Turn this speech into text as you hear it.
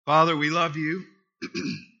Father, we love you,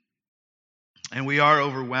 and we are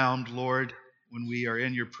overwhelmed, Lord, when we are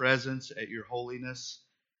in your presence, at your holiness,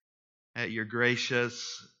 at your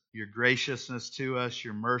graciousness to us,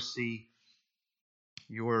 your mercy,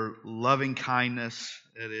 your loving kindness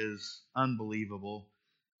that is unbelievable.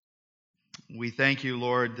 We thank you,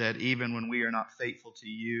 Lord, that even when we are not faithful to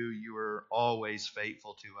you, you are always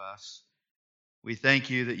faithful to us. We thank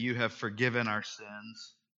you that you have forgiven our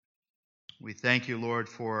sins. We thank you, Lord,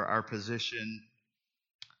 for our position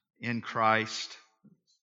in Christ,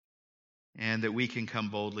 and that we can come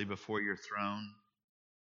boldly before your throne.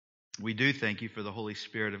 We do thank you for the Holy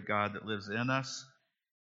Spirit of God that lives in us,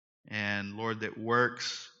 and Lord, that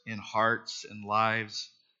works in hearts and lives,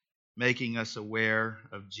 making us aware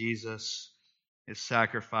of Jesus, his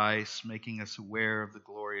sacrifice, making us aware of the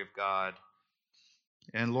glory of God.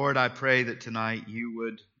 And Lord, I pray that tonight you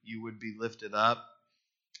would be lifted up.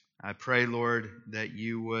 I pray, Lord, that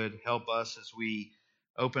you would help us as we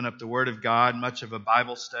open up the Word of God, much of a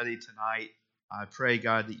Bible study tonight. I pray,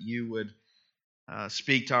 God, that you would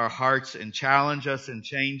speak to our hearts and challenge us and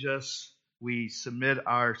change us. We submit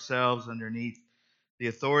ourselves underneath the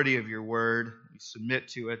authority of your Word. We submit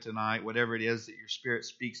to it tonight, whatever it is that your Spirit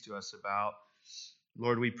speaks to us about.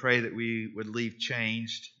 Lord, we pray that we would leave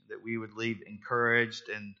changed, that we would leave encouraged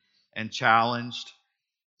and challenged.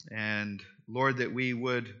 And Lord, that we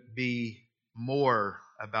would be more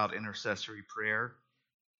about intercessory prayer.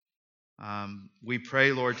 We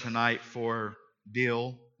pray, Lord, tonight for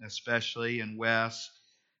Bill, especially, and Wes,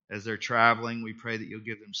 as they're traveling. We pray that you'll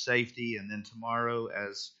give them safety. And then tomorrow,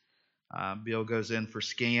 as Bill goes in for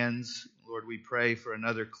scans, Lord, we pray for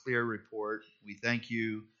another clear report. We thank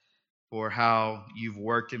you for how you've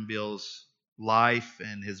worked in Bill's life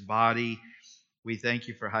and his body. We thank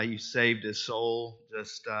you for how you saved his soul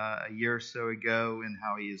just a year or so ago, and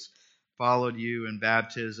how he has followed you in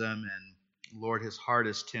baptism. And Lord, his heart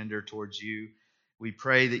is tender towards you. We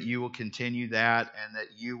pray that you will continue that, and that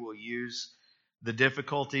you will use the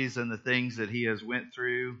difficulties and the things that he has went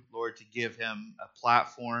through, Lord, to give him a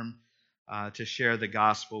platform to share the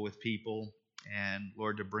gospel with people, and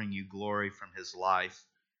Lord, to bring you glory from his life.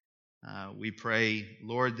 We pray,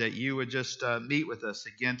 Lord, that you would just meet with us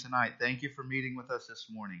again tonight. Thank you for meeting with us this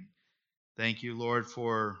morning. Thank you, Lord,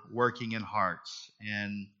 for working in hearts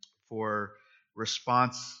and for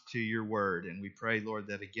response to your word. And we pray, Lord,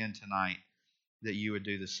 that again tonight that you would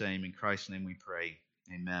do the same. In Christ's name we pray.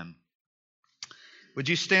 Amen. Would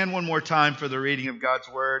you stand one more time for the reading of God's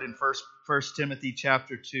word in 1 Timothy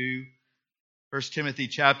chapter 2? 1 Timothy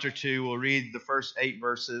chapter 2, we'll read the first 8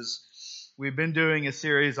 verses. We've been doing a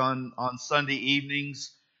series on Sunday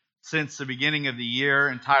evenings since the beginning of the year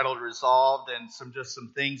entitled Resolved, and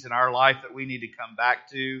some things in our life that we need to come back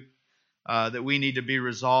to, that we need to be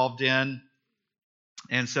resolved in.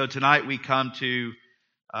 And so tonight we come to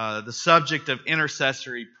the subject of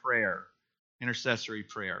intercessory prayer. Intercessory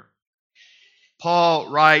prayer. Paul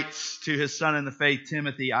writes to his son in the faith,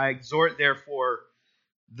 Timothy, I exhort therefore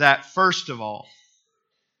that first of all,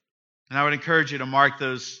 and I would encourage you to mark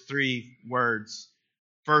those 3 words.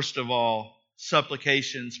 First of all,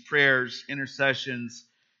 supplications, prayers, intercessions,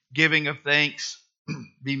 giving of thanks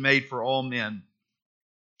be made for all men,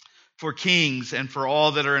 for kings and for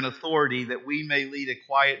all that are in authority, that we may lead a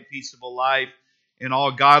quiet and peaceable life in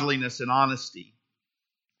all godliness and honesty.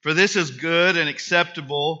 For this is good and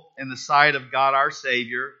acceptable in the sight of God our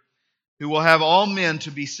Savior, who will have all men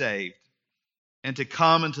to be saved and to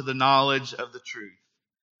come into the knowledge of the truth.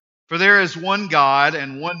 For there is one God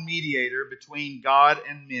and one mediator between God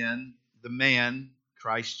and men, the man,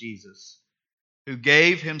 Christ Jesus, who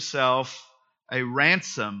gave himself a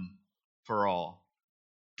ransom for all,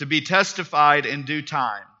 to be testified in due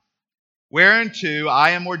time. Whereunto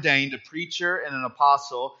I am ordained a preacher and an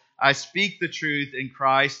apostle. I speak the truth in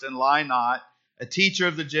Christ and lie not, a teacher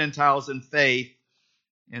of the Gentiles in faith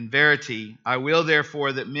and verity. I will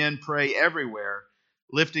therefore that men pray everywhere,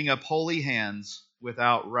 lifting up holy hands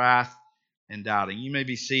without wrath and doubting. You may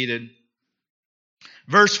be seated.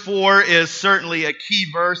 Verse 4 is certainly a key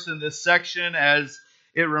verse in this section, as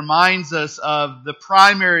it reminds us of the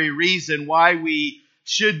primary reason why we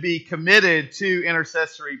should be committed to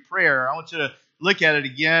intercessory prayer. I want you to look at it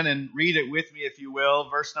again and read it with me, if you will.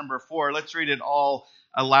 Verse number 4. Let's read it all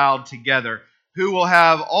aloud together. Who will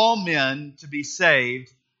have all men to be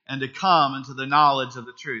saved and to come into the knowledge of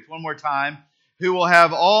the truth. One more time. Who will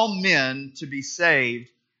have all men to be saved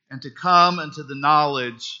and to come into the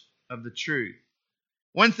knowledge of the truth.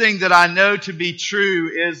 One thing that I know to be true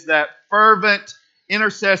is that fervent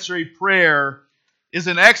intercessory prayer is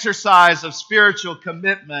an exercise of spiritual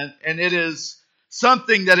commitment, and it is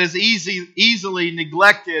something that is easily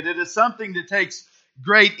neglected. It is something that takes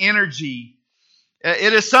great energy.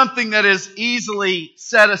 It is something that is easily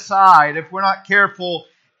set aside if we're not careful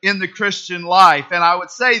in the Christian life. And I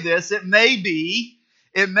would say this, it may be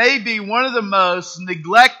one of the most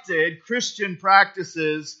neglected Christian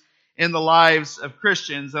practices in the lives of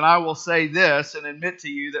Christians. And I will say this and admit to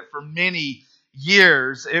you that for many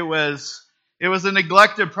years it was a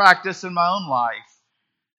neglected practice in my own life.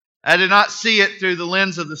 I did not see it through the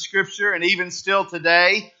lens of the Scripture, and even still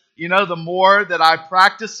today, the more that I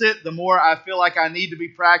practice it, the more I feel like I need to be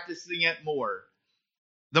practicing it more.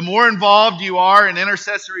 The more involved you are in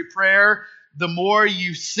intercessory prayer, the more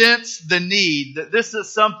you sense the need that this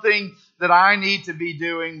is something that I need to be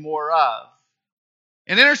doing more of.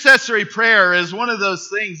 And intercessory prayer is one of those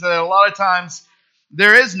things that a lot of times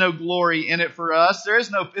there is no glory in it for us.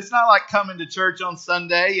 It's not like coming to church on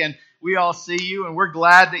Sunday and we all see you and we're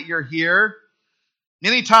glad that you're here.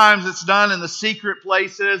 Many times it's done in the secret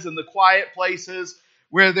places and the quiet places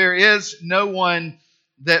where there is no one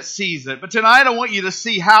that sees it. But tonight I want you to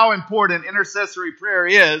see how important intercessory prayer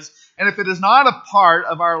is. And if it is not a part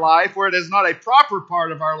of our life, or it is not a proper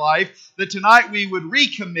part of our life, that tonight we would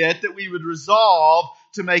recommit, that we would resolve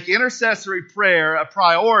to make intercessory prayer a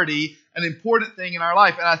priority, an important thing in our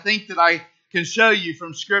life. And I think that I can show you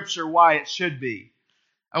from Scripture why it should be.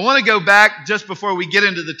 I want to go back just before we get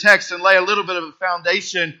into the text and lay a little bit of a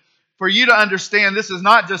foundation for you to understand this is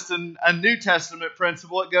not just a New Testament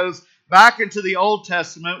principle. It goes back into the Old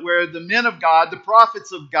Testament where the men of God, the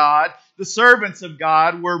prophets of God, the servants of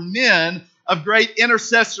God were men of great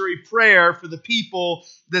intercessory prayer for the people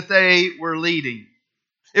that they were leading.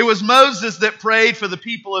 It was Moses that prayed for the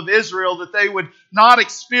people of Israel that they would not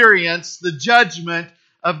experience the judgment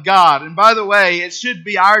of God. And by the way, it should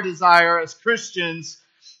be our desire as Christians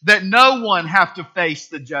that no one have to face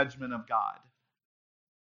the judgment of God.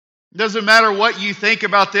 It doesn't matter what you think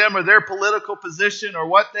about them or their political position or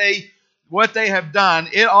what they have done.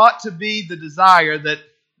 It ought to be the desire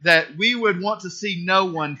that we would want to see no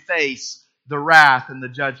one face the wrath and the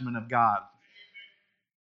judgment of God.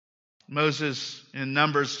 Moses in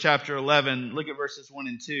Numbers chapter 11, look at verses 1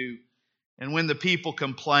 and 2. And when the people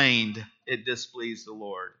complained, it displeased the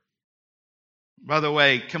Lord. By the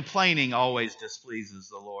way, complaining always displeases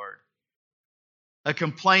the Lord. A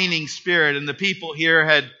complaining spirit, and the people here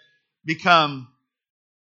had become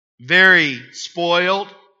very spoiled,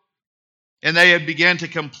 and they had begun to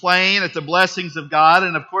complain at the blessings of God,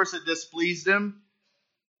 and of course it displeased him.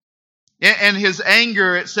 And his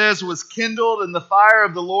anger, it says, was kindled, and the fire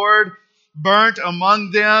of the Lord burnt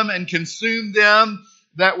among them and consumed them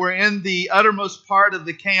that were in the uttermost part of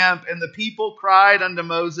the camp. And the people cried unto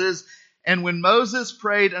Moses, and when Moses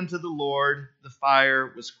prayed unto the Lord, the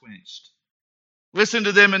fire was quenched. Listen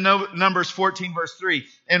to them in Numbers 14, verse 3.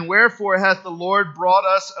 And wherefore hath the Lord brought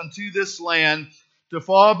us unto this land to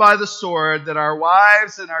fall by the sword, that our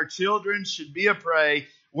wives and our children should be a prey?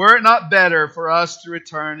 Were it not better for us to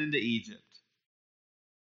return into Egypt?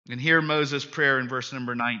 And hear Moses' prayer in verse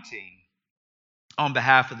number 19 on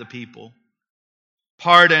behalf of the people.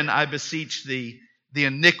 Pardon, I beseech thee, the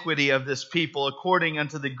iniquity of this people, according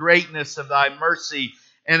unto the greatness of thy mercy,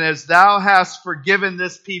 and as thou hast forgiven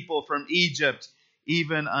this people from Egypt,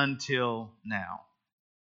 even until now.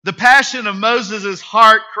 The passion of Moses'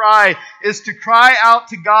 heart cry is to cry out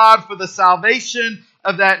to God for the salvation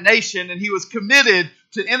of that nation, and he was committed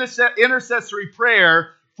to intercessory prayer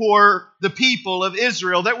for the people of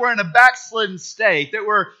Israel that were in a backslidden state, that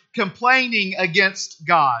were complaining against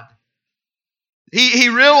God. He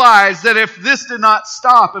realized that if this did not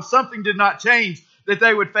stop, if something did not change, that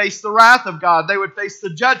they would face the wrath of God. They would face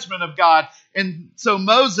the judgment of God. And so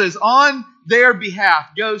Moses, on their behalf,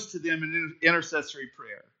 goes to them in intercessory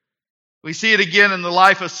prayer. We see it again in the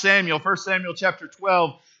life of Samuel. 1 Samuel chapter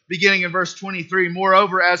 12, beginning in verse 23.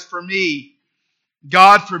 Moreover, as for me,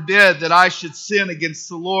 God forbid that I should sin against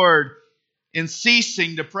the Lord in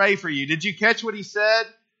ceasing to pray for you. Did you catch what he said?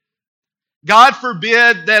 God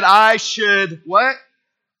forbid that I should, what?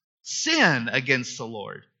 Sin against the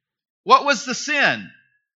Lord. What was the sin?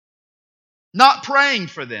 Not praying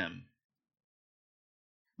for them.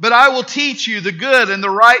 But I will teach you the good and the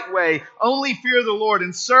right way. Only fear the Lord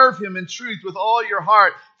and serve him in truth with all your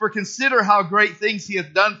heart. For consider how great things he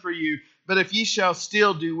hath done for you. But if ye shall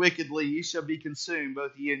still do wickedly, ye shall be consumed,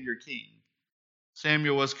 both ye and your king.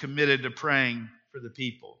 Samuel was committed to praying for the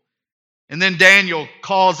people. And then Daniel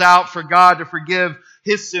calls out for God to forgive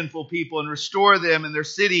his sinful people and restore them in their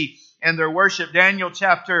city and their worship. Daniel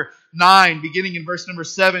chapter 9, beginning in verse number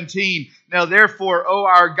 17. Now therefore, O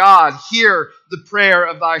our God, hear the prayer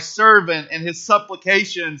of thy servant and his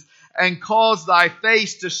supplications, and cause thy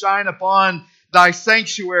face to shine upon thy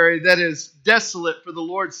sanctuary that is desolate for the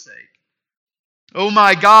Lord's sake. O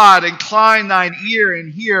my God, incline thine ear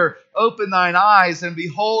and hear, open thine eyes and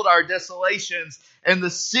behold our desolations and the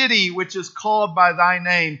city which is called by thy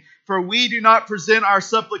name. For we do not present our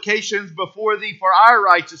supplications before thee for our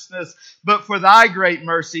righteousness, but for thy great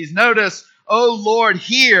mercies. Notice, O Lord,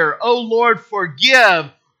 hear. O Lord,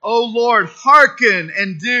 forgive. O Lord, hearken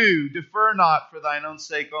and do. Defer not for thine own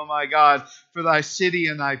sake, O my God, for thy city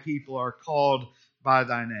and thy people are called by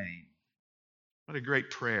thy name. What a great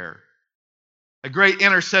prayer. A great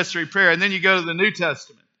intercessory prayer. And then you go to the New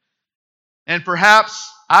Testament. And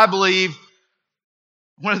perhaps, I believe,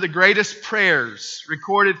 one of the greatest prayers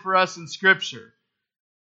recorded for us in Scripture.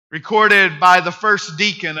 Recorded by the first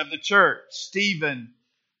deacon of the church, Stephen,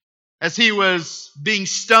 as he was being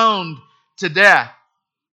stoned to death.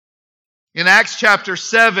 In Acts chapter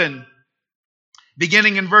 7,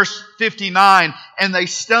 beginning in verse 59, and they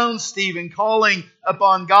stoned Stephen, calling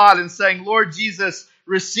upon God and saying, Lord Jesus,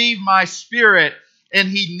 receive my spirit. And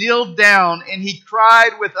he kneeled down and he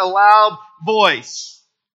cried with a loud voice,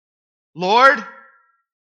 Lord,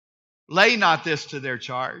 lay not this to their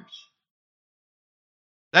charge.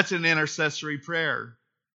 That's an intercessory prayer.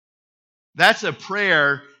 That's a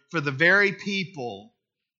prayer for the very people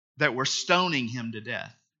that were stoning him to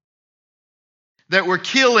death, that were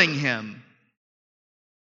killing him.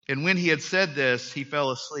 And when he had said this, he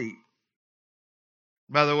fell asleep.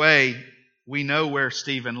 By the way, we know where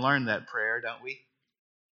Stephen learned that prayer, don't we?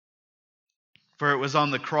 For it was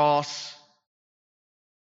on the cross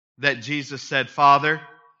that Jesus said, Father,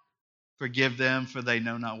 forgive them, for they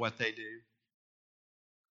know not what they do.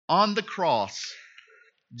 On the cross,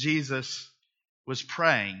 Jesus was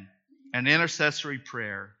praying an intercessory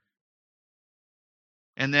prayer.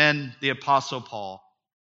 And then the Apostle Paul,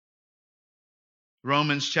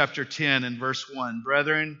 Romans chapter 10 and verse 1,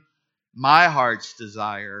 Brethren, my heart's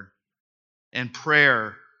desire and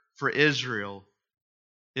prayer for Israel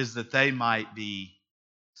is that they might be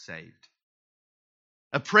saved.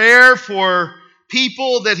 A prayer for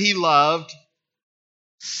people that he loved.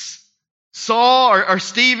 Saul or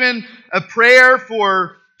Stephen, a prayer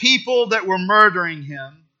for people that were murdering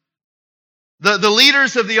him. The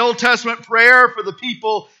leaders of the Old Testament, prayer for the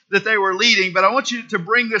people that they were leading. But I want you to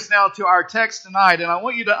bring this now to our text tonight, and I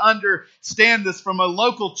want you to understand this from a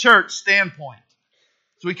local church standpoint.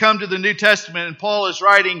 So we come to the New Testament, and Paul is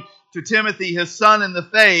writing to Timothy, his son in the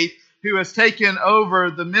faith, who has taken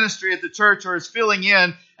over the ministry at the church, or is filling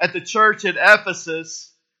in at the church at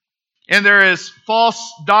Ephesus. And there is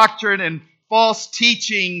false doctrine and false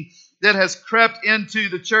teaching that has crept into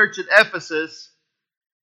the church at Ephesus.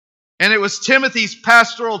 And it was Timothy's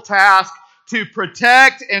pastoral task to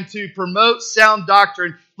protect and to promote sound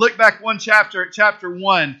doctrine. Look back one chapter at chapter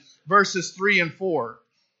 1, verses 3 and 4.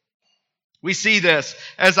 We see this.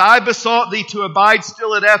 As I besought thee to abide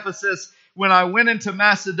still at Ephesus when I went into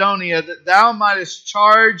Macedonia, that thou mightest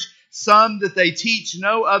charge some that they teach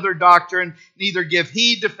no other doctrine, neither give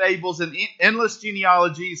heed to fables and endless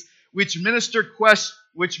genealogies, which minister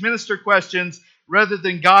questions rather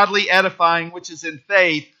than godly edifying, which is in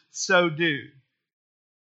faith, so do.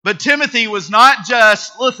 But Timothy was not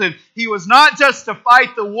just, he was not just to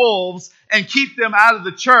fight the wolves and keep them out of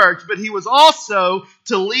the church, but he was also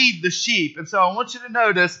to lead the sheep. And so I want you to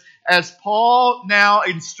notice, as Paul now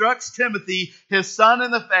instructs Timothy, his son in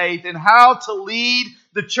the faith, in how to lead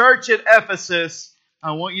the church at Ephesus,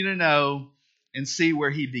 I want you to know and see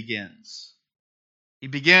where he begins. He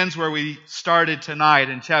begins where we started tonight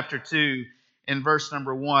in chapter 2 in verse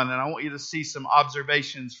number 1. And I want you to see some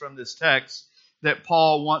observations from this text that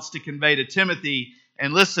Paul wants to convey to Timothy.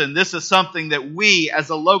 And listen, this is something that we as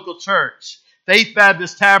a local church, Faith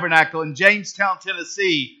Baptist Tabernacle in Jamestown,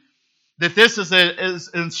 Tennessee, that this is an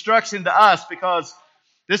instruction to us, because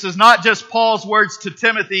this is not just Paul's words to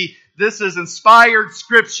Timothy. This is inspired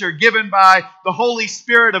scripture given by the Holy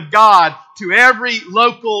Spirit of God to every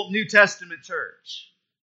local New Testament church.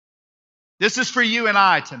 This is for you and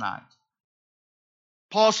I tonight.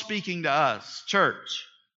 Paul's speaking to us, church.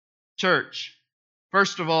 Church.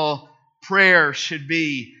 First of all, prayer should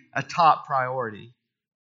be a top priority.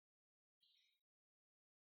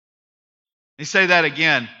 Let me say that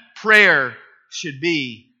again. Prayer should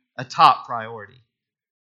be a top priority.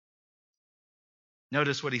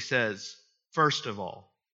 Notice what he says. First of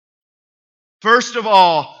all. First of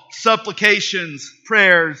all, supplications,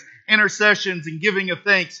 prayers, intercessions, and giving of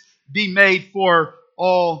thanks be made for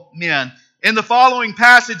all men. In the following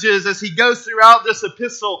passages, as he goes throughout this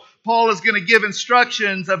epistle, Paul is going to give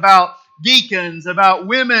instructions about deacons, about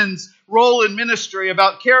women's role in ministry,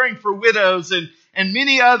 about caring for widows, and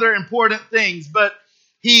many other important things. But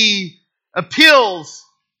he appeals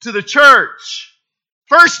to the church,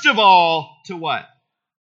 first of all, to what?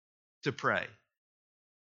 To pray.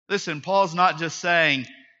 Listen, Paul's not just saying,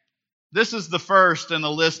 this is the first in a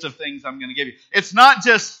list of things I'm going to give you. It's not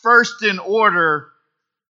just first in order,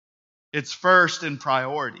 it's first in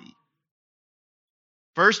priority.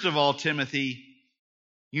 First of all, Timothy,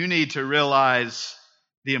 you need to realize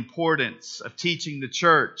the importance of teaching the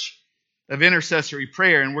church of intercessory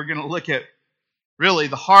prayer. And we're going to look at really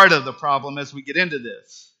the heart of the problem as we get into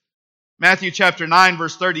this. Matthew chapter 9,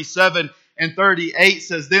 verse 37 and 38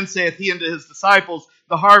 says, Then saith he unto his disciples,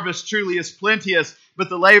 The harvest truly is plenteous, but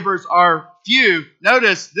the laborers are few.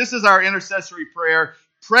 Notice, this is our intercessory prayer.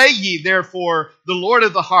 Pray ye therefore the Lord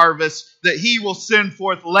of the harvest, that he will send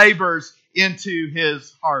forth laborers into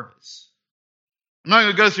his harvest. I'm not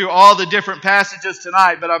going to go through all the different passages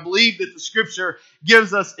tonight, but I believe that the Scripture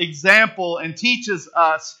gives us example and teaches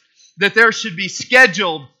us that there should be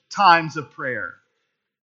scheduled times of prayer.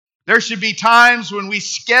 There should be times when we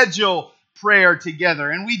schedule prayer together,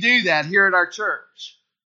 and we do that here at our church.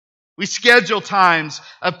 We schedule times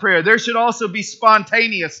of prayer. There should also be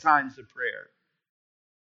spontaneous times of prayer.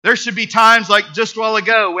 There should be times like just a while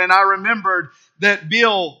ago when I remembered that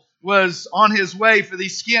Bill was on his way for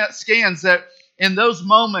these scans, that in those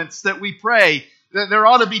moments that we pray, that there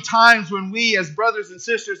ought to be times when we as brothers and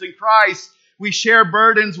sisters in Christ, we share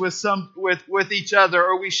burdens with each other,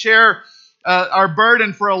 or we share our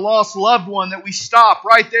burden for a lost loved one, that we stop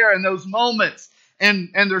right there in those moments and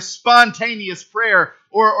there's spontaneous prayer.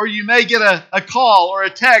 Or you may get a call or a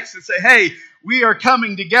text and say, hey, we are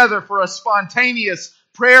coming together for a spontaneous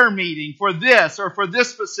prayer meeting for this or for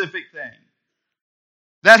this specific thing.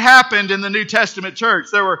 That happened in the New Testament church.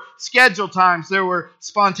 There were scheduled times. There were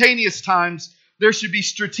spontaneous times. There should be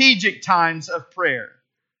strategic times of prayer.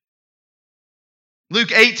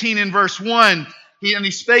 Luke 18 in verse 1,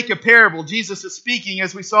 he spake a parable. Jesus is speaking,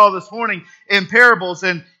 as we saw this morning, in parables.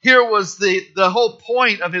 And here was the whole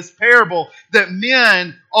point of his parable, that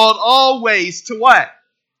men ought always to what?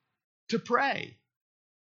 To pray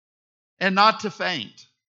and not to faint.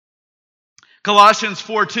 Colossians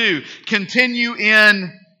 4:2, continue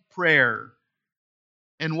in prayer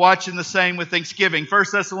and watching the same with thanksgiving. 1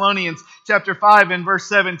 Thessalonians chapter 5 and verse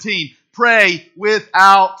 17, pray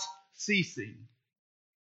without ceasing.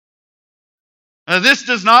 Now, this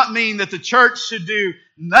does not mean that the church should do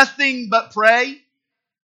nothing but pray,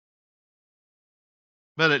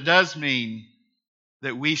 but it does mean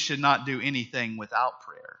that we should not do anything without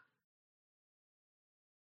prayer.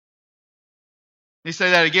 Let me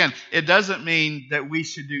say that again. It doesn't mean that we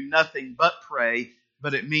should do nothing but pray,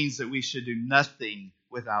 but it means that we should do nothing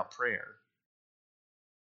without prayer.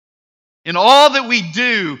 In all that we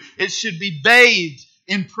do, it should be bathed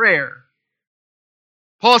in prayer.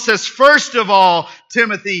 Paul says, first of all,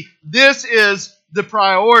 Timothy, this is the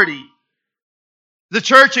priority. The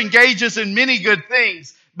church engages in many good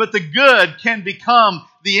things, but the good can become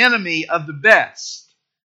the enemy of the best.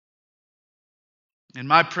 And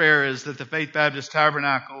my prayer is that the Faith Baptist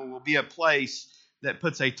Tabernacle will be a place that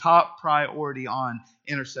puts a top priority on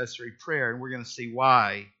intercessory prayer. And we're going to see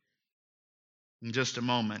why in just a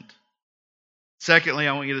moment. Secondly,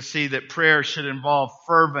 I want you to see that prayer should involve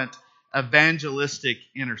fervent evangelistic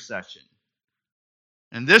intercession.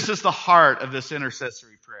 And this is the heart of this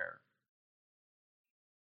intercessory prayer.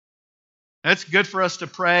 It's good for us to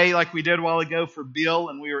pray like we did a while ago for Bill,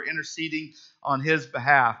 and we were interceding on his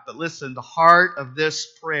behalf. But listen, the heart of this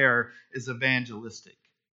prayer is evangelistic.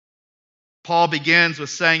 Paul begins with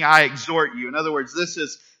saying, I exhort you. In other words, this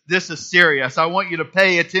is serious. I want you to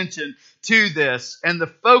pay attention to this. And the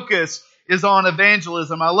focus is on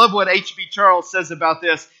evangelism. I love what H.B. Charles says about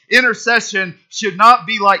this. Intercession should not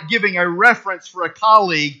be like giving a reference for a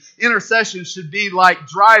colleague. Intercession should be like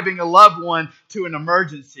driving a loved one to an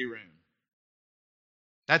emergency room.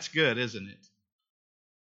 That's good, isn't it?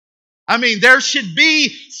 I mean, there should be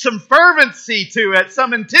some fervency to it,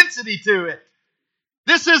 some intensity to it.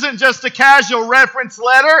 This isn't just a casual reference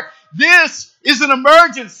letter. This is an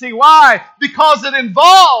emergency. Why? Because it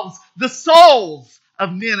involves the souls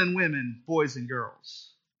of men and women, boys and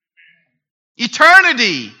girls.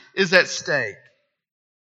 Eternity is at stake.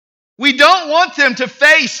 We don't want them to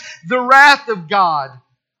face the wrath of God.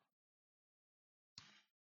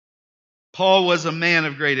 Paul was a man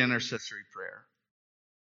of great intercessory prayer.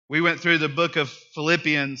 We went through the book of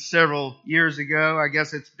Philippians several years ago. I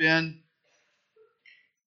guess it's been.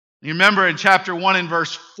 You remember in chapter 1 and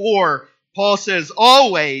verse 4, Paul says,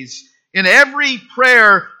 always in every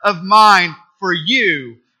prayer of mine for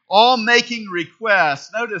you, all making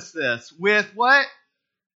requests. Notice this. With what?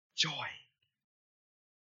 Joy.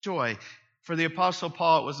 Joy. For the Apostle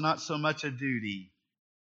Paul, it was not so much a duty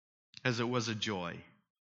as it was a joy.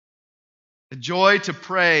 A joy to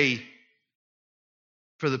pray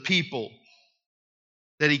for the people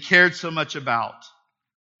that he cared so much about.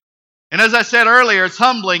 And as I said earlier, it's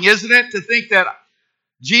humbling, isn't it, to think that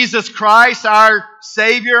Jesus Christ, our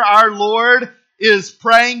Savior, our Lord, is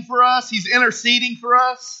praying for us. He's interceding for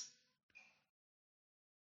us.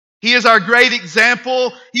 He is our great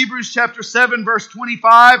example. Hebrews chapter 7, verse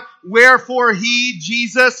 25. Wherefore he,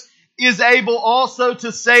 Jesus, is able also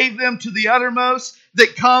to save them to the uttermost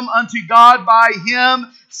that come unto God by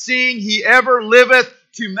him, seeing he ever liveth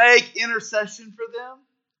to make intercession for them.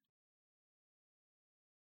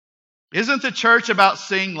 Isn't the church about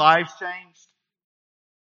seeing lives changed?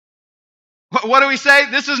 What do we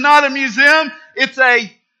say? This is not a museum. It's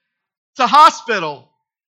a hospital.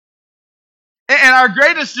 And our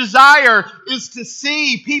greatest desire is to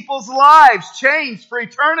see people's lives changed for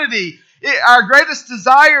eternity. Our greatest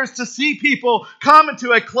desire is to see people come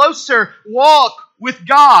into a closer walk with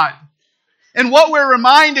God. And what we're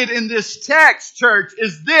reminded in this text, church,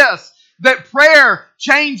 is this, that prayer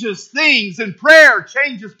changes things and prayer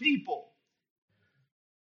changes people.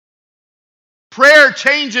 Prayer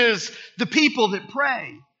changes the people that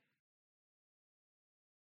pray.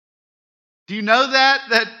 Do you know that?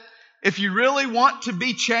 That if you really want to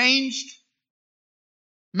be changed,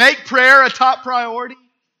 make prayer a top priority.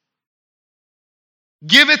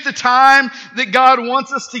 Give it the time that God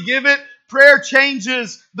wants us to give it. Prayer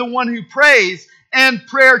changes the one who prays, and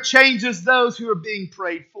prayer changes those who are being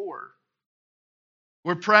prayed for.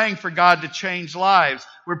 We're praying for God to change lives.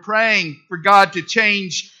 We're praying for God to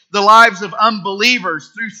change the lives of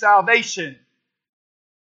unbelievers through salvation.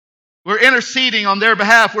 We're interceding on their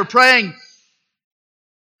behalf. We're praying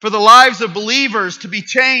for the lives of believers to be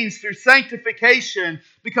changed through sanctification,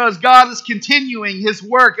 because God is continuing His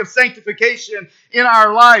work of sanctification in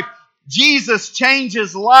our life. Jesus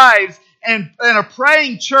changes lives, and a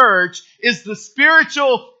praying church is the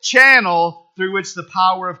spiritual channel through which the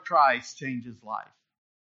power of Christ changes life.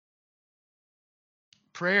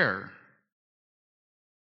 Prayer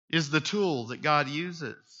is the tool that God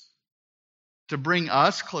uses to bring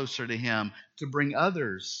us closer to Him, to bring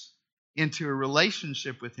others into a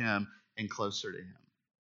relationship with Him and closer to Him.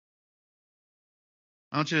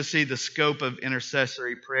 I want you to see the scope of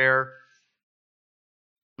intercessory prayer.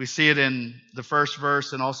 We see it in the first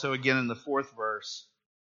verse and also again in the fourth verse.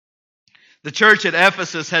 The church at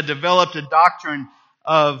Ephesus had developed a doctrine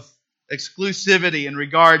of exclusivity in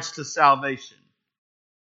regards to salvation.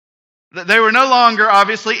 They were no longer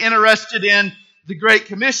obviously interested in the Great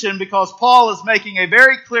Commission, because Paul is making a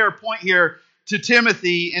very clear point here to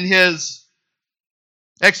Timothy in his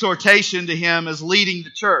exhortation to him as leading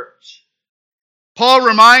the church. Paul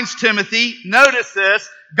reminds Timothy, notice this,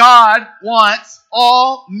 God wants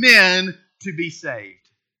all men to be saved.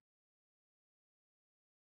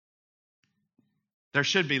 There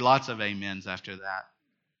should be lots of amens after that.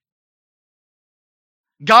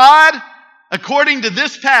 God, according to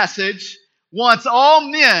this passage, wants all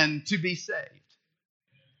men to be saved.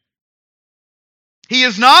 He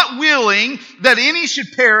is not willing that any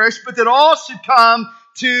should perish, but that all should come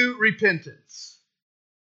to repentance.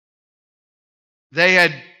 They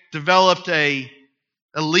had developed a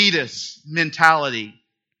elitist mentality.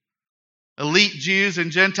 Elite Jews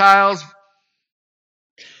and Gentiles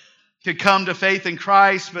could come to faith in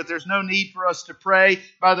Christ, but there's no need for us to pray.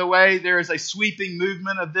 By the way, there is a sweeping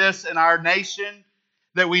movement of this in our nation,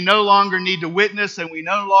 that we no longer need to witness and we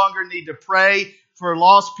no longer need to pray for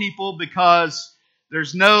lost people, because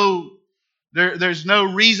there's no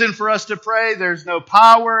reason for us to pray. There's no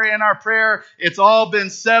power in our prayer. It's all been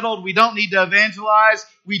settled. We don't need to evangelize.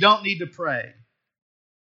 We don't need to pray.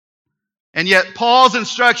 And yet Paul's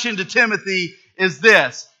instruction to Timothy is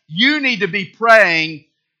this: you need to be praying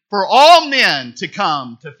for all men to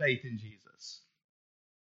come to faith in Jesus.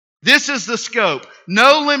 This is the scope.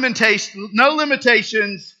 No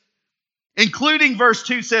limitations, including verse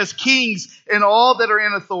 2 says kings and all that are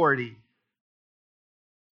in authority.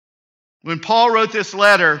 When Paul wrote this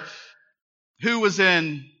letter, who was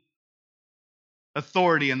in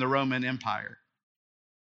authority in the Roman Empire?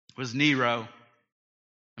 It was Nero,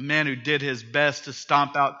 a man who did his best to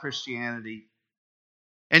stomp out Christianity.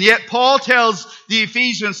 And yet Paul tells the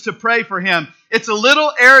Ephesians to pray for him. It's a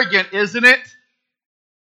little arrogant, isn't it,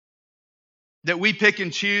 that we pick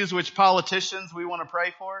and choose which politicians we want to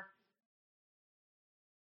pray for?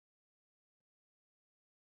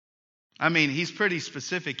 I mean, he's pretty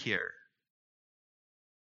specific here.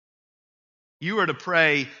 You are to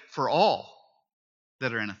pray for all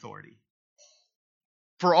that are in authority.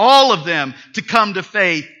 for all of them to come to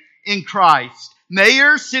faith in Christ.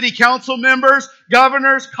 Mayors, city council members,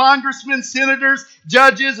 governors, congressmen, senators,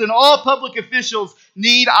 judges, and all public officials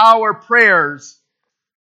need our prayers.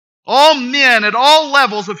 All men at all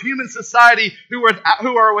levels of human society who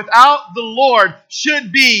are without the Lord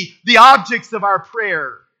should be the objects of our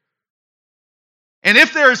prayer. And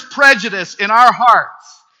if there is prejudice in our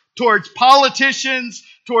hearts towards politicians,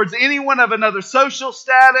 towards anyone of another social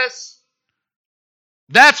status,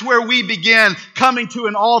 that's where we begin coming to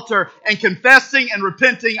an altar and confessing and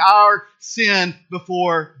repenting our sin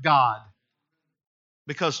before God.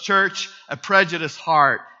 Because, church, a prejudiced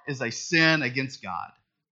heart is a sin against God.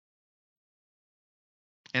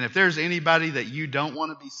 And if there's anybody that you don't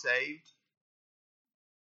want to be saved,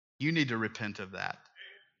 you need to repent of that.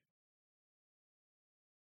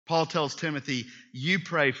 Paul tells Timothy, you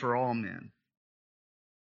pray for all men.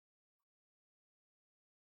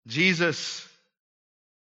 Jesus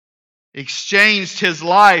exchanged his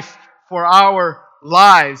life for our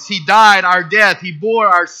lives. He died our death. He bore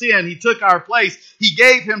our sin. He took our place. He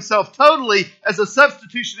gave himself totally as a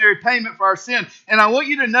substitutionary payment for our sin. And I want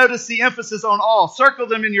you to notice the emphasis on all. Circle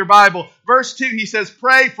them in your Bible. Verse 2, he says,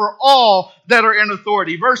 pray for all that are in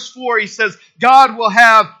authority. Verse 4, he says, God will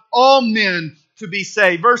have all men to be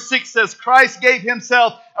saved. Verse 6 says, Christ gave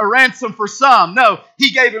himself a ransom for some. No,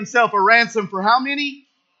 he gave himself a ransom for how many?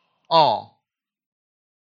 All.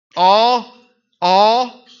 All.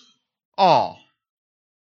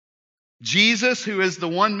 Jesus, who is the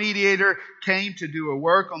one mediator, came to do a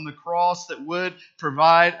work on the cross that would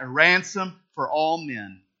provide a ransom for all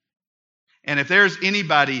men. And if there's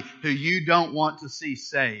anybody who you don't want to see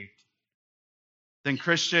saved, then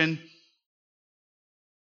Christian,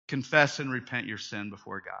 confess and repent your sin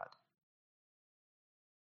before God.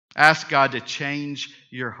 Ask God to change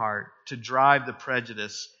your heart, to drive the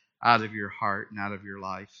prejudice out of your heart and out of your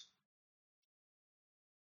life.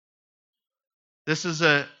 This is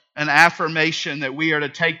an affirmation that we are to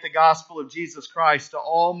take the gospel of Jesus Christ to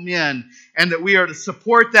all men and that we are to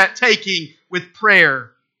support that taking with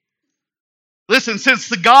prayer. Listen, since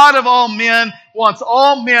the God of all men wants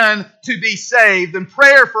all men to be saved, then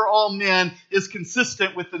prayer for all men is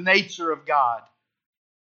consistent with the nature of God.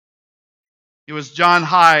 It was John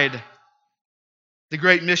Hyde, the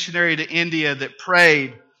great missionary to India, that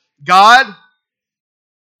prayed, God,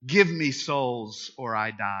 give me souls or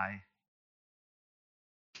I die.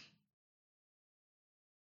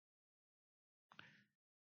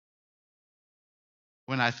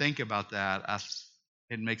 When I think about that,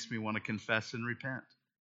 it makes me want to confess and repent.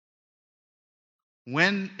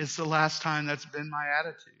 When is the last time that's been my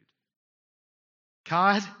attitude?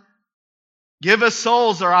 God, give us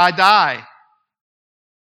souls or I die.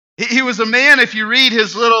 He was a man, if you read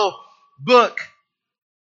his little book,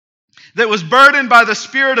 that was burdened by the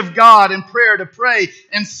Spirit of God in prayer to pray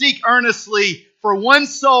and seek earnestly for one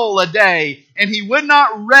soul a day. And he would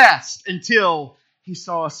not rest until he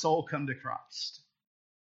saw a soul come to Christ.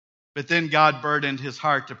 But then God burdened his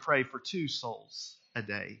heart to pray for 2 souls a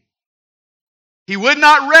day. He would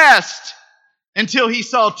not rest until he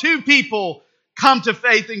saw 2 people come to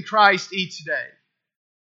faith in Christ each day.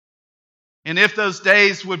 And if those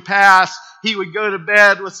days would pass, he would go to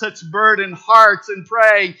bed with such burdened hearts and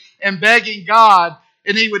praying and begging God.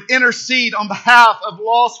 And he would intercede on behalf of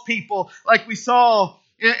lost people like we saw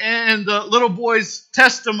in the little boy's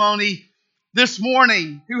testimony this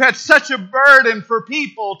morning, who had such a burden for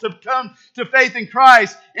people to come to faith in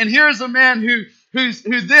Christ. And here's a man who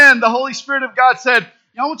then the Holy Spirit of God said,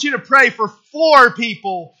 I want you to pray for 4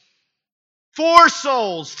 people, 4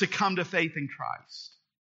 souls to come to faith in Christ.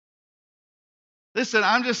 Listen,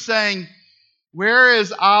 I'm just saying, where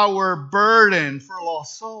is our burden for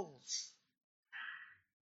lost souls?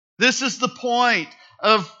 This is the point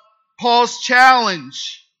of Paul's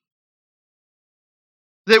challenge.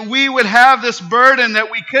 That we would have this burden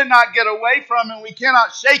that we could not get away from and we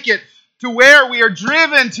cannot shake it, to where we are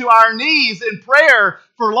driven to our knees in prayer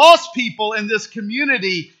for lost people in this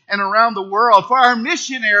community and around the world. For our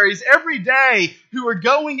missionaries every day who are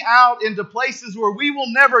going out into places where we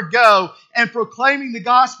will never go and proclaiming the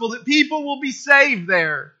gospel, that people will be saved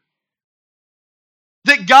there.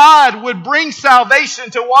 That God would bring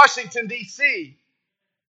salvation to Washington, D.C.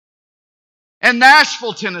 and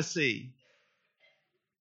Nashville, Tennessee.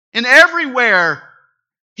 And everywhere,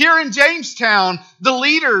 here in Jamestown, the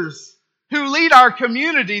leaders who lead our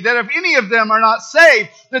community, that if any of them are not saved,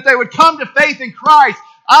 that they would come to faith in Christ.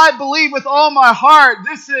 I believe with all my heart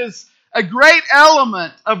this is a great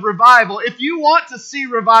element of revival. If you want to see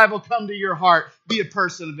revival come to your heart, be a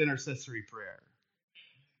person of intercessory prayer.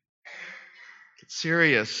 It's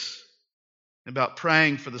serious. about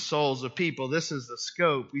praying for the souls of people. This is the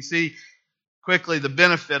scope. We see quickly the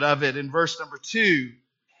benefit of it in verse number 2.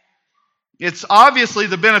 It's obviously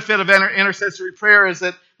the benefit of intercessory prayer is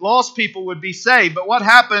that lost people would be saved. But what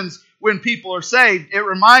happens when people are saved? It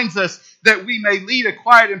reminds us that we may lead a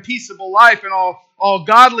quiet and peaceable life in all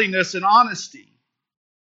godliness and honesty.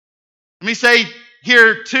 Let me say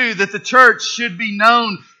here too that the church should be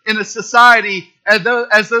known in a society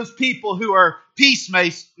as those people who are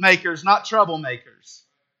peacemakers, not troublemakers.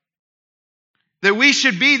 That we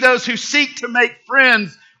should be those who seek to make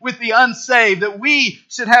friends with the unsaved. That we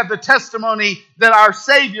should have the testimony that our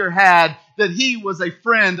Savior had, that He was a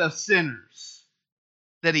friend of sinners.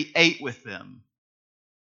 That He ate with them.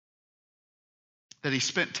 That He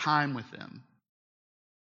spent time with them.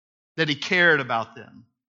 That He cared about them.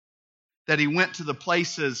 That He went to the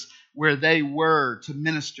places where they were to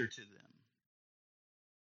minister to them.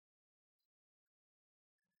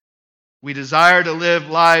 We desire to live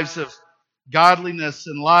lives of godliness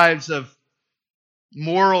and lives of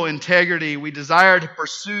moral integrity. We desire to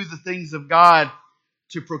pursue the things of God,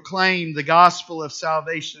 to proclaim the gospel of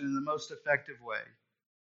salvation in the most effective way.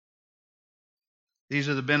 These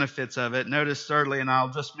are the benefits of it. Notice thirdly, and I'll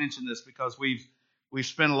just mention this because we've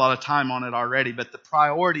spent a lot of time on it already, but the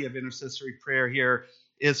priority of intercessory prayer here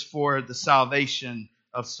is for the salvation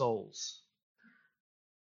of souls.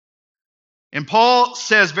 And Paul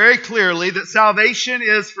says very clearly that salvation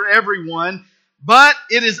is for everyone, but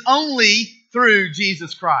it is only through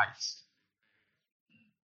Jesus Christ.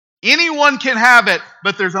 Anyone can have it,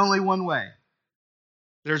 but there's only one way.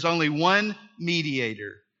 There's only one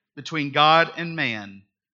mediator between God and man,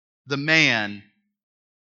 the man,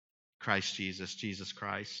 Christ Jesus, Jesus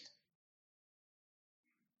Christ.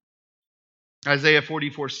 Isaiah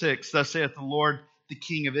 44:6, thus saith the Lord, the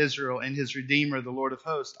King of Israel, and His Redeemer, the Lord of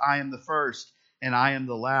hosts, I am the first, and I am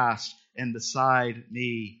the last, and beside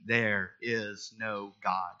me there is no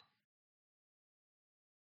God.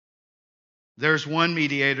 There's one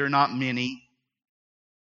mediator, not many.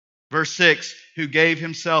 Verse 6, who gave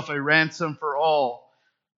Himself a ransom for all.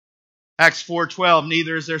 Acts 4:12,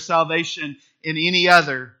 neither is there salvation in any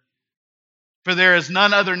other. For there is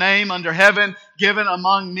none other name under heaven given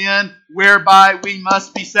among men whereby we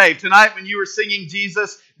must be saved. Tonight when you were singing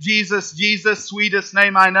Jesus, Jesus, Jesus, sweetest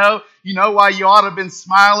name I know, you know why you ought to have been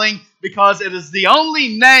smiling? Because it is the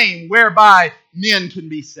only name whereby men can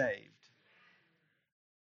be saved.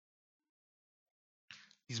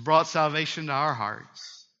 He's brought salvation to our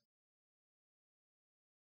hearts.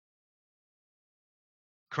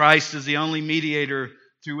 Christ is the only mediator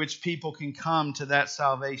through which people can come to that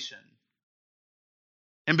salvation.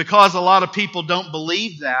 And because a lot of people don't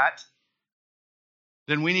believe that,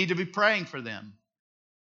 then we need to be praying for them.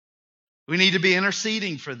 We need to be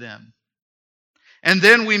interceding for them. And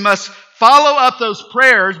then we must follow up those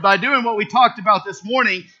prayers by doing what we talked about this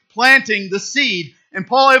morning, planting the seed. And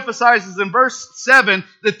Paul emphasizes in verse 7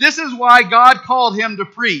 that this is why God called him to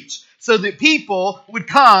preach, so that people would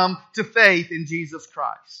come to faith in Jesus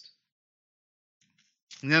Christ.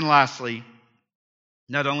 And then lastly,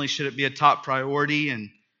 not only should it be a top priority and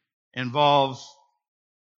involve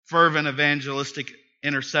fervent evangelistic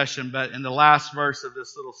intercession, but in the last verse of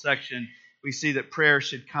this little section, we see that prayer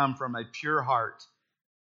should come from a pure heart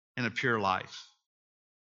and a pure life.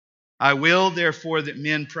 I will, therefore, that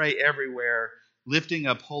men pray everywhere, lifting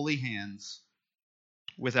up holy hands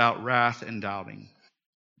without wrath and doubting.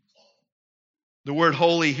 The word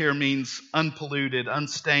holy here means unpolluted,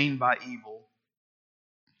 unstained by evil.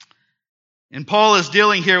 And Paul is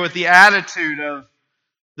dealing here with the attitude of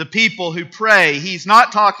the people who pray. He's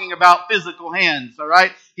not talking about physical hands, all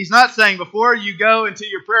right? He's not saying before you go into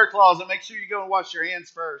your prayer closet, make sure you go and wash your hands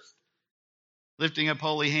first. Lifting up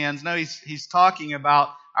holy hands. No, he's talking about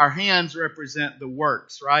our hands represent the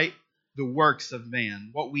works, right? The works of man,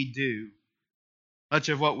 what we do. Much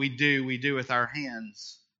of what we do with our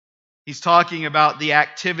hands. He's talking about the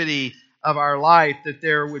activity of our life, that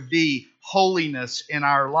there would be holiness in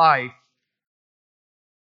our life.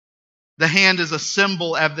 The hand is a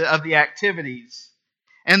symbol of the activities.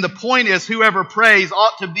 And the point is, whoever prays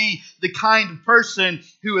ought to be the kind of person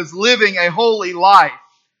who is living a holy life.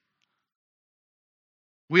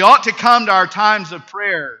 We ought to come to our times of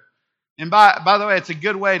prayer. And by the way, it's a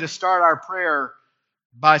good way to start our prayer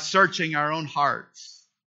by searching our own hearts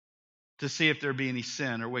to see if there be any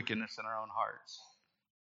sin or wickedness in our own hearts.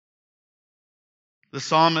 The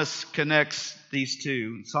psalmist connects these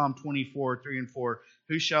two. In Psalm 24:3-4,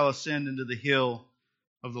 who shall ascend into the hill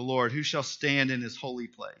of the Lord? Who shall stand in His holy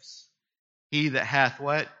place? He that hath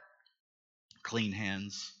what? Clean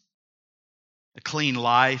hands, a clean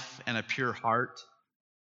life, and a pure heart.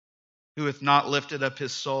 who hath not lifted up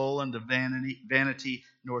his soul unto vanity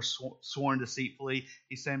nor sworn deceitfully.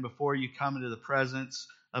 He's saying before you come into the presence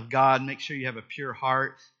of God, make sure you have a pure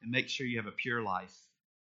heart and make sure you have a pure life.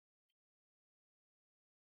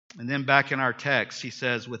 And then back in our text, he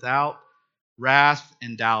says, without wrath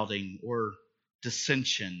and doubting or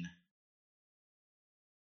dissension.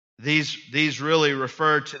 These really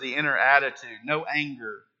refer to the inner attitude. No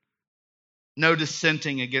anger, no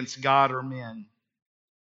dissenting against God or men.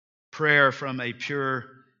 Prayer from a pure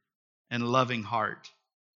and loving heart.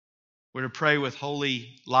 We're to pray with holy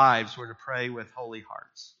lives. We're to pray with holy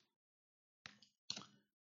hearts.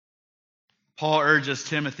 Paul urges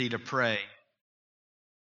Timothy to pray,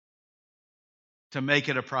 to make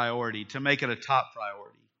it a priority, to make it a top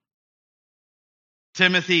priority.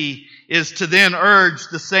 Timothy is to then urge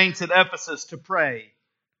the saints at Ephesus to pray.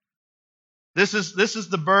 This is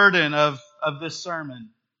the burden of this sermon.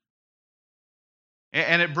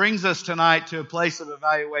 And it brings us tonight to a place of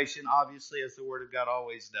evaluation, obviously, as the Word of God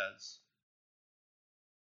always does.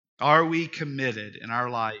 Are we committed in our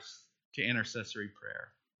life to intercessory prayer?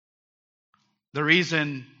 The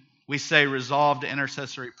reason we say resolve to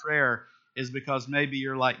intercessory prayer is because maybe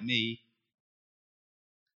you're like me.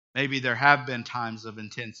 Maybe there have been times of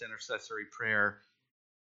intense intercessory prayer,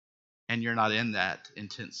 and you're not in that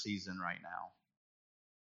intense season right now.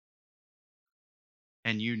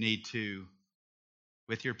 And you need to,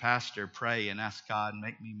 with your pastor, pray and ask God,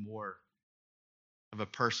 make me more of a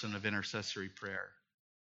person of intercessory prayer.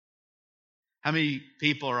 How many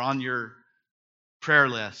people are on your prayer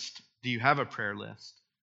list? Do you have a prayer list?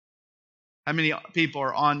 How many people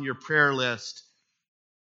are on your prayer list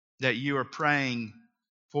that you are praying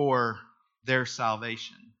for their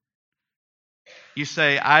salvation? You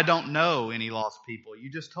say, I don't know any lost people.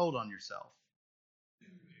 You just told on yourself.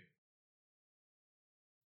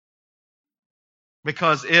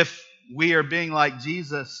 Because if we are being like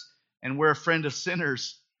Jesus and we're a friend of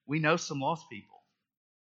sinners, we know some lost people.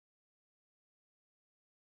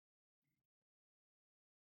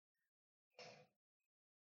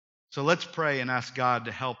 So let's pray and ask God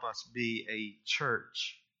to help us be a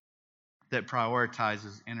church that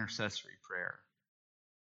prioritizes intercessory prayer,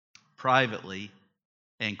 privately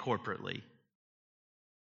and corporately.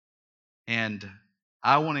 And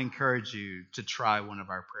I want to encourage you to try one of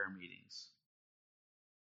our prayer meetings.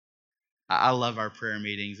 I love our prayer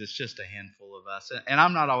meetings. It's just a handful of us. And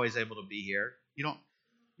I'm not always able to be here. You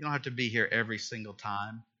don't have to be here every single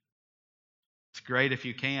time. It's great if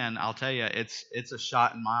you can. I'll tell you, it's a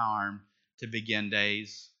shot in my arm to begin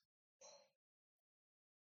days,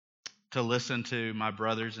 to listen to my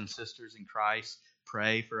brothers and sisters in Christ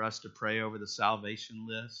pray, for us to pray over the salvation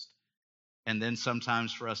list, and then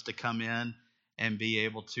sometimes for us to come in and be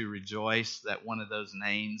able to rejoice that one of those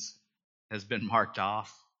names has been marked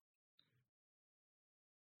off.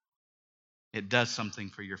 It does something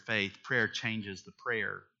for your faith. Prayer changes the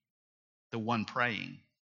prayer, the one praying.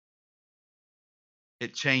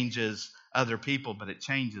 It changes other people, but it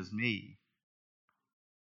changes me.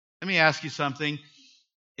 Let me ask you something.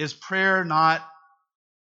 Is prayer not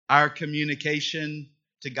our communication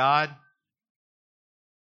to God?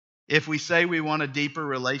 If we say we want a deeper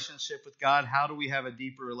relationship with God, how do we have a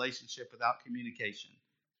deeper relationship without communication?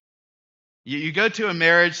 You go to a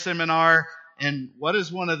marriage seminar, and what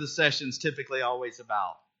is one of the sessions typically always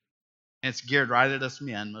about? And it's geared right at us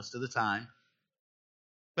men most of the time.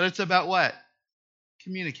 But it's about what?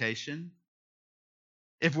 Communication.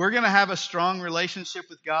 If we're going to have a strong relationship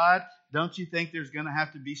with God, don't you think there's going to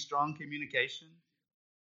have to be strong communication?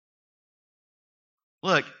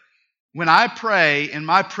 Look, when I pray in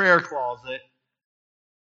my prayer closet,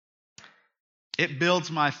 it builds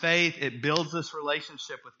my faith. It builds this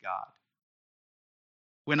relationship with God.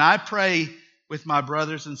 When I pray with my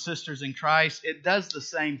brothers and sisters in Christ, it does the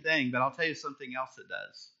same thing, but I'll tell you something else it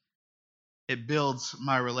does. It builds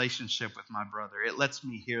my relationship with my brother. It lets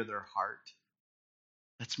me hear their heart.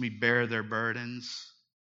 Lets me bear their burdens.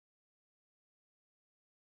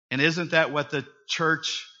 And isn't that what the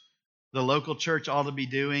church, the local church, ought to be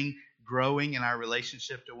doing? Growing in our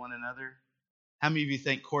relationship to one another? How many of you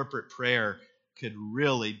think corporate prayer could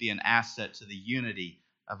really be an asset to the unity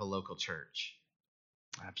of a local church?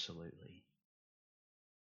 Absolutely.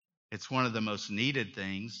 It's one of the most needed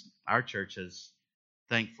things. Our church has,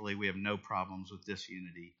 thankfully, we have no problems with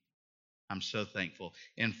disunity. I'm so thankful.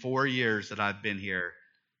 In 4 years that I've been here,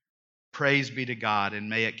 praise be to God, and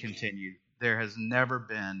may it continue, there has never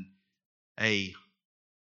been a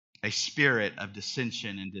spirit of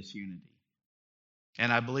dissension and disunity.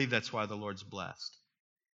 And I believe that's why the Lord's blessed.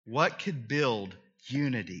 What could build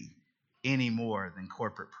unity any more than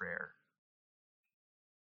corporate prayer?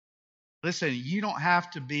 Listen, you don't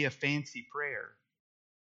have to be a fancy prayer.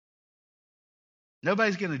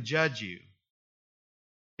 Nobody's going to judge you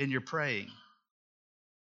in your praying.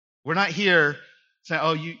 We're not here saying,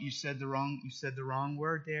 "Oh, you said the wrong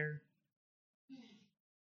word there."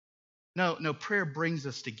 No, prayer brings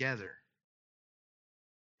us together.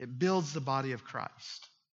 It builds the body of Christ.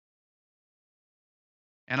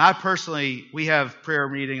 And we have prayer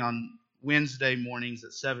meeting on Wednesday mornings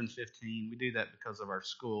at 7:15. We do that because of our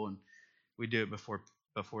school, and we do it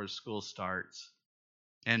before school starts.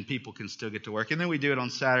 And people can still get to work. And then we do it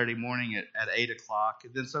on Saturday morning at 8 o'clock.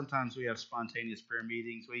 And then sometimes we have spontaneous prayer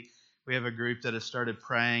meetings. We have a group that has started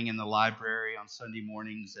praying in the library on Sunday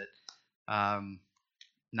mornings at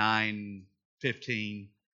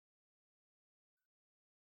 9:15.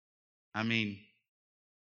 I mean,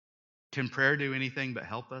 can prayer do anything but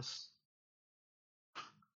help us?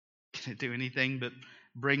 Can it do anything but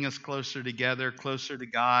bring us closer together, closer to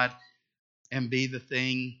God, and be the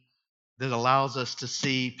thing that allows us to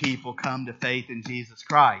see people come to faith in Jesus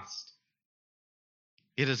Christ?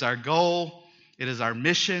 It is our goal, it is our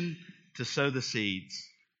mission to sow the seeds.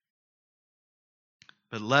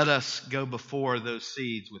 But let us go before those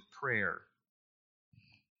seeds with prayer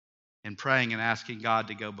and praying and asking God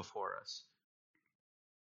to go before us.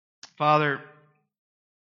 Father,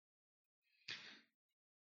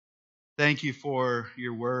 thank you for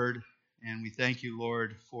your word, and we thank you,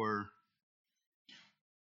 Lord, for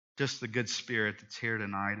just the good spirit that's here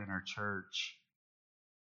tonight in our church.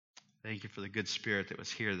 Thank you for the good spirit that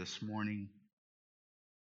was here this morning.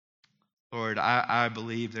 Lord, I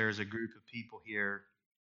believe there is a group of people here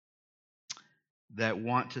that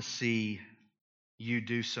want to see you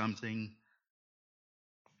do something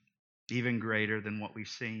even greater than what we've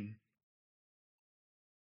seen.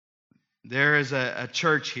 There is a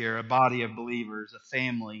church here, a body of believers, a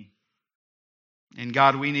family. And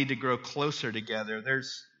God, we need to grow closer together.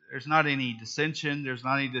 There's not any dissension, there's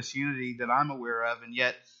not any disunity that I'm aware of, and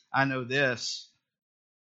yet I know this.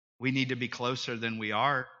 We need to be closer than we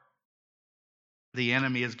are. The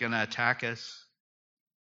enemy is going to attack us.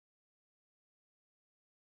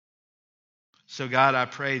 So God, I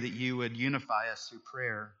pray that you would unify us through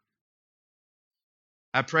prayer.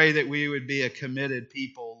 I pray that we would be a committed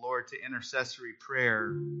people, Lord, to intercessory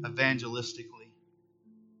prayer evangelistically.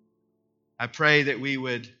 I pray that we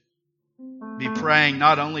would be praying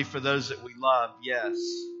not only for those that we love, yes,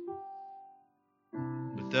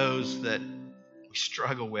 but those that we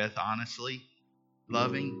struggle with, honestly,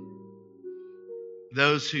 loving.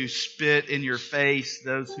 Those who spit in your face,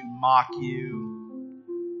 those who mock you,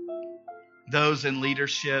 those in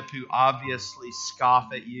leadership who obviously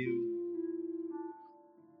scoff at you.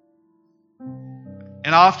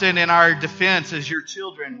 And often in our defense as your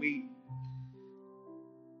children, we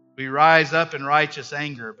rise up in righteous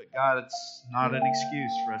anger, but God, it's not an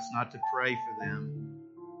excuse for us not to pray for them,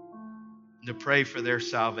 to pray for their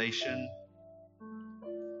salvation.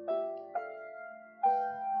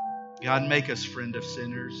 God, make us friend of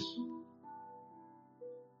sinners.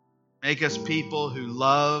 Make us people who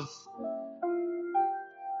love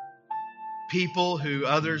people who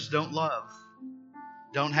others don't love,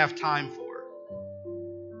 don't have time for.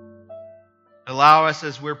 Allow us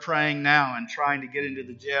as we're praying now and trying to get into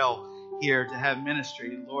the jail here to have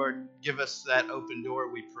ministry. Lord, give us that open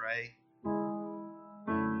door, we pray.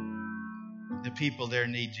 The people there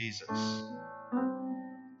need Jesus.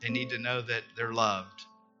 They need to know that they're loved.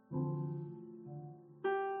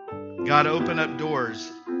 God, open up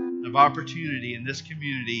doors of opportunity in this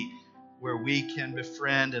community where we can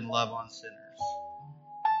befriend and love on sinners.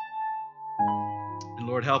 And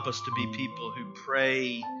Lord, help us to be people who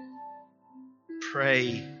pray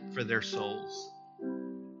for their souls.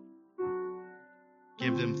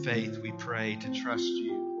 Give them faith, we pray, to trust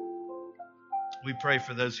you. We pray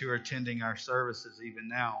for those who are attending our services even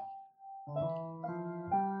now,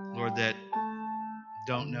 Lord, that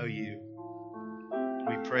don't know you.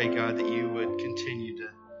 We pray, God, that you would continue to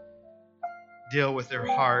deal with their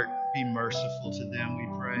heart, be merciful to them, we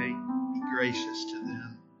pray. Be gracious to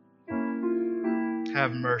them.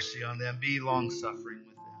 Have mercy on them. Be long-suffering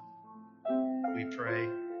with them, we pray.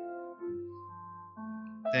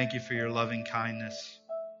 Thank you for your loving kindness.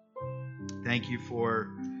 Thank you for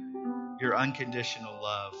your unconditional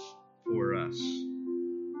love for us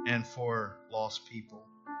and for lost people.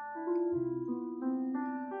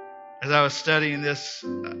 As I was studying this,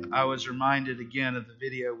 I was reminded again of the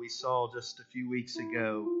video we saw just a few weeks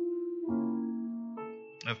ago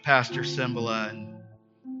of Pastor Cimbala and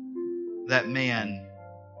that man.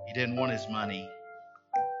 He didn't want his money.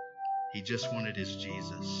 He just wanted his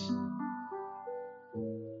Jesus.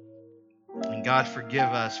 And And God, forgive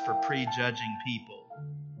us for prejudging people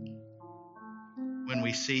when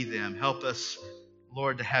we see them. Help us,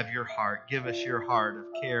 Lord, to have your heart. Give us your heart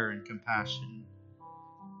of care and compassion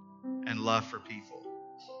and love for people.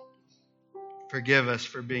 Forgive us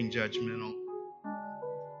for being judgmental.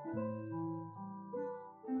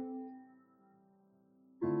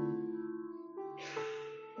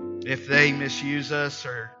 If they misuse us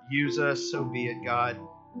or use us, so be it, God.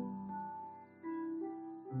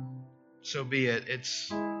 So be it.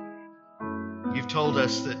 You've told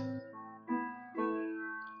us that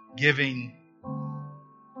giving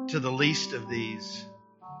to the least of these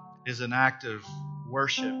is an act of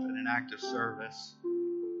worship and an act of service.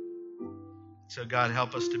 So God,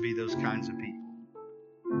 help us to be those kinds of people.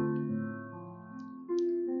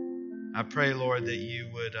 I pray, Lord, that you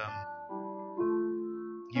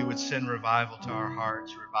would send revival to our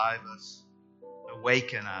hearts, revive us,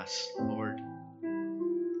 awaken us, Lord.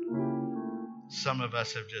 Some of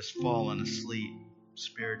us have just fallen asleep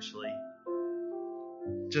spiritually,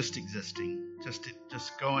 just existing,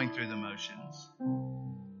 just going through the motions.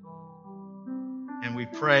 And we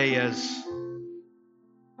pray as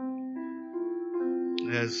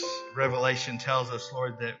Revelation tells us,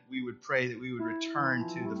 Lord, that we would pray that we would return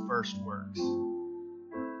to the first works,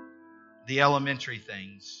 the elementary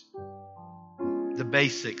things, the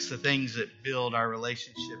basics, the things that build our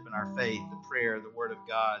relationship and our faith, the prayer, the Word of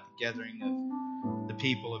God, the gathering of the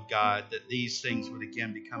people of God, that these things would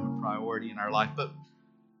again become a priority in our life. But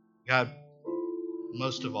God,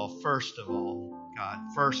 most of all, first of all,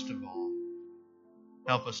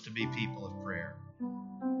 help us to be people of prayer,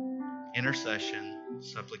 intercession,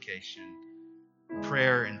 supplication,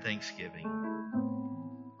 prayer, and thanksgiving.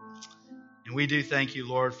 And we do thank you,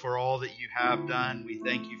 Lord, for all that you have done. We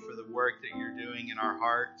thank you for the work that you're doing in our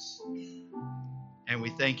hearts. And we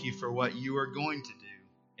thank you for what you are going to do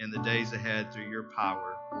in the days ahead through your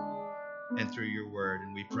power and through your word.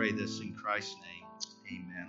 And we pray this in Christ's name. Amen.